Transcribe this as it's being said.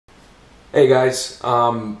Hey guys,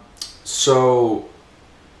 so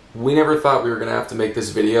we never thought we were gonna have to make this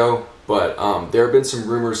video, but there have been some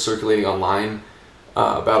rumors circulating online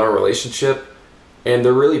about our relationship, and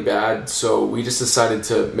they're really bad, so we just decided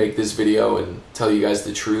to make this video and tell you guys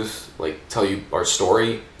the truth, like tell you our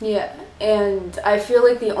story. Yeah, and I feel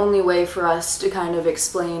like the only way for us to kind of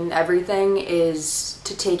explain everything is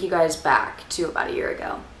to take you guys back to about a year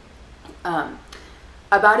ago.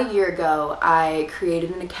 About a year ago, I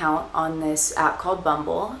created an account on this app called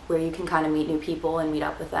Bumble, where you can kind of meet new people and meet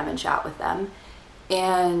up with them and chat with them.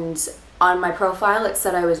 And on my profile, it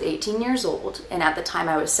said I was 18 years old, and at the time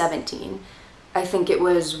I was 17. I think it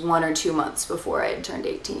was 1 or 2 months before I had turned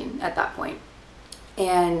 18 at that point.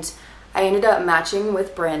 And I ended up matching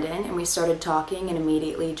with Brandon, and we started talking and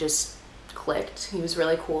immediately just clicked. He was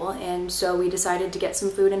really cool, and so we decided to get some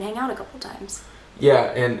food and hang out a couple times.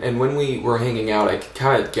 Yeah, and when we were hanging out, I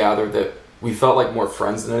kind of gathered that we felt like more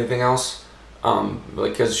friends than anything else,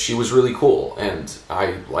 like, because she was really cool, and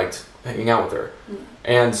I liked hanging out with her. Mm.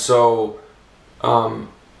 And so,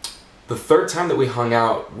 the third time that we hung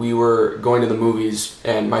out, we were going to the movies,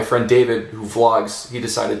 and my friend David, who vlogs, he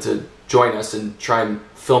decided to join us and try and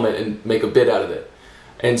film it and make a bit out of it.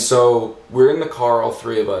 And so, we're in the car, all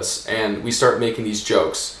three of us, and we start making these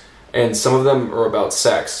jokes. And some of them are about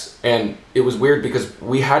sex, and it was weird because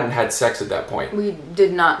we hadn't had sex at that point. We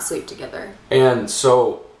did not sleep together. And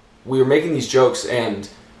so we were making these jokes, and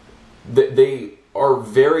they are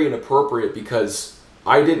very inappropriate because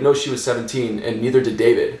I didn't know she was 17, and neither did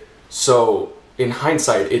David. So in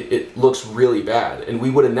hindsight, it looks really bad, and we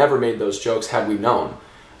would have never made those jokes had we known.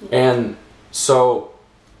 Yeah. And so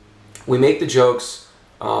we make the jokes,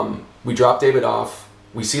 we drop David off,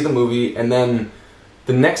 we see the movie, and then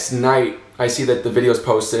the next night, I see that the video's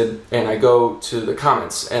posted, and I go to the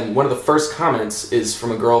comments, and one of the first comments is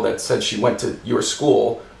from a girl that said she went to your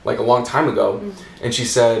school, like a long time ago, and she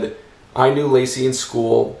said, I knew Lacey in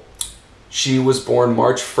school, she was born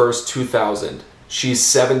March 1st, 2000, she's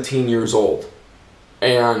 17 years old,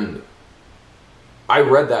 and I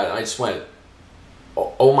read that, and I just went,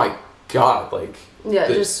 oh my god, like... Yeah,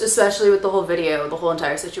 just especially with the whole video, the whole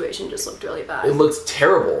entire situation just looked really bad. It looked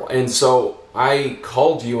terrible, and so I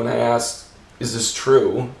called you and I asked, is this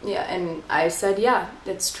true? Yeah, and I said, yeah,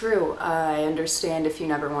 it's true. I understand if you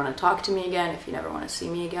never want to talk to me again, if you never want to see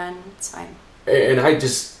me again, it's fine. And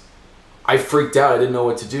I freaked out, I didn't know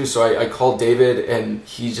what to do, so I called David, and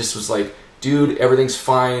he just was like, dude, everything's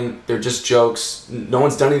fine, they're just jokes, no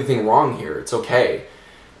one's done anything wrong here, it's okay.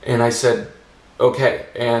 And I said, okay,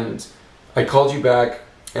 and I called you back,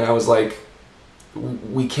 and I was like,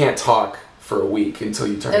 we can't talk for a week until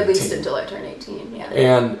you turn 18. At least until I turn 18, yeah.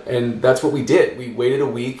 And that's what we did. We waited a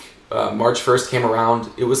week. March 1st came around.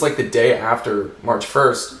 It was like the day after March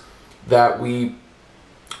 1st that we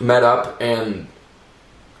met up and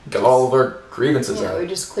got all of our grievances out. Yeah, we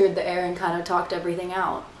just cleared the air and kind of talked everything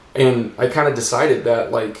out. And I kind of decided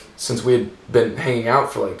that, like, since we had been hanging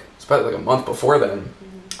out for, like, it's probably like a month before then,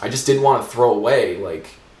 I just didn't want to throw away, like,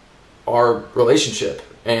 our relationship.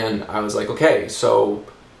 And I was like, okay, so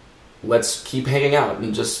let's keep hanging out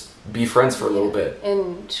and just be friends for a little bit.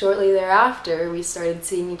 And shortly thereafter, we started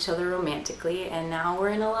seeing each other romantically, and now we're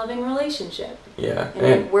in a loving relationship. Yeah.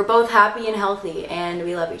 And we're both happy and healthy, and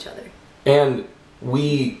we love each other. And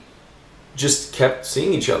we just kept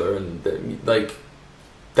seeing each other, and like,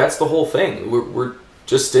 that's the whole thing. We're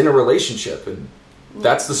just in a relationship, and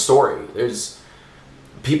that's the story.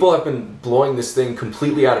 People have been blowing this thing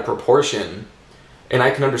completely out of proportion, and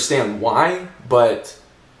I can understand why, but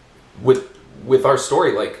with our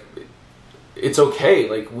story, like, it's okay.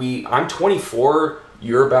 Like, I'm 24,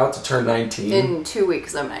 you're about to turn 19. In 2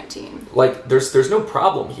 weeks, I'm 19. Like, there's no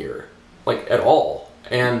problem here, like, at all,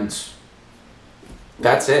 and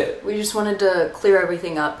that's it. We just wanted to clear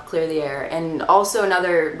everything up, clear the air. And also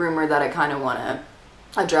another rumor that I kind of want to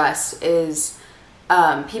address is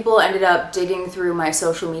people ended up digging through my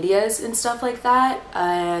social medias and stuff like that,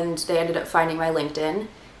 and they ended up finding my LinkedIn.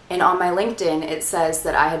 And on my LinkedIn, it says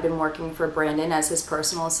that I had been working for Brandon as his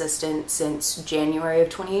personal assistant since January of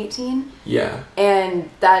 2018. Yeah. And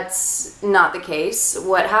that's not the case.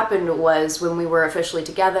 What happened was when we were officially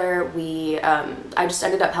together, I just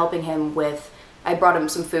ended up helping him with, I brought him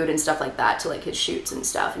some food and stuff like that to, like, his shoots and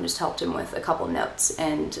stuff, and just helped him with a couple notes.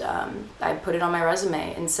 And I put it on my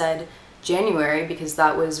resume and said January because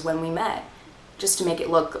that was when we met, just to make it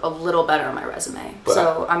look a little better on my resume. But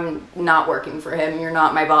so I'm not working for him. You're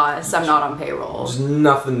not my boss. I'm not on payroll. There's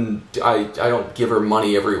nothing. I don't give her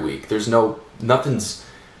money every week. There's nothing's.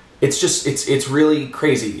 It's just it's really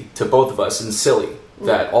crazy to both of us and silly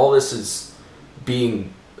that all this is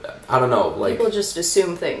being I don't know, like people just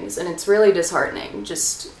assume things, and it's really disheartening.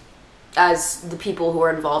 Just as the people who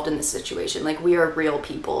are involved in this situation, like we are real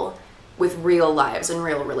people with real lives and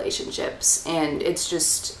real relationships, and it's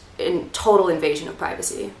just a total invasion of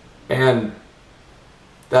privacy. And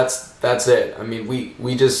that's it. I mean, we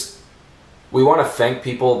want to thank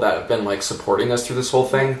people that have been like supporting us through this whole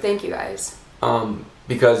thing. Thank you guys.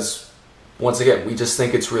 Because once again, we just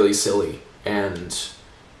think it's really silly, and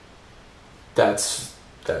that's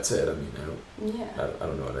it. I mean, I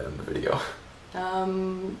don't know how to end the video.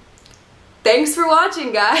 Thanks for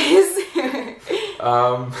watching, guys.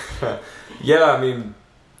 Yeah, I mean,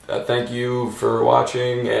 thank you for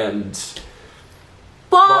watching, and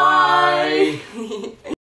Bye. bye.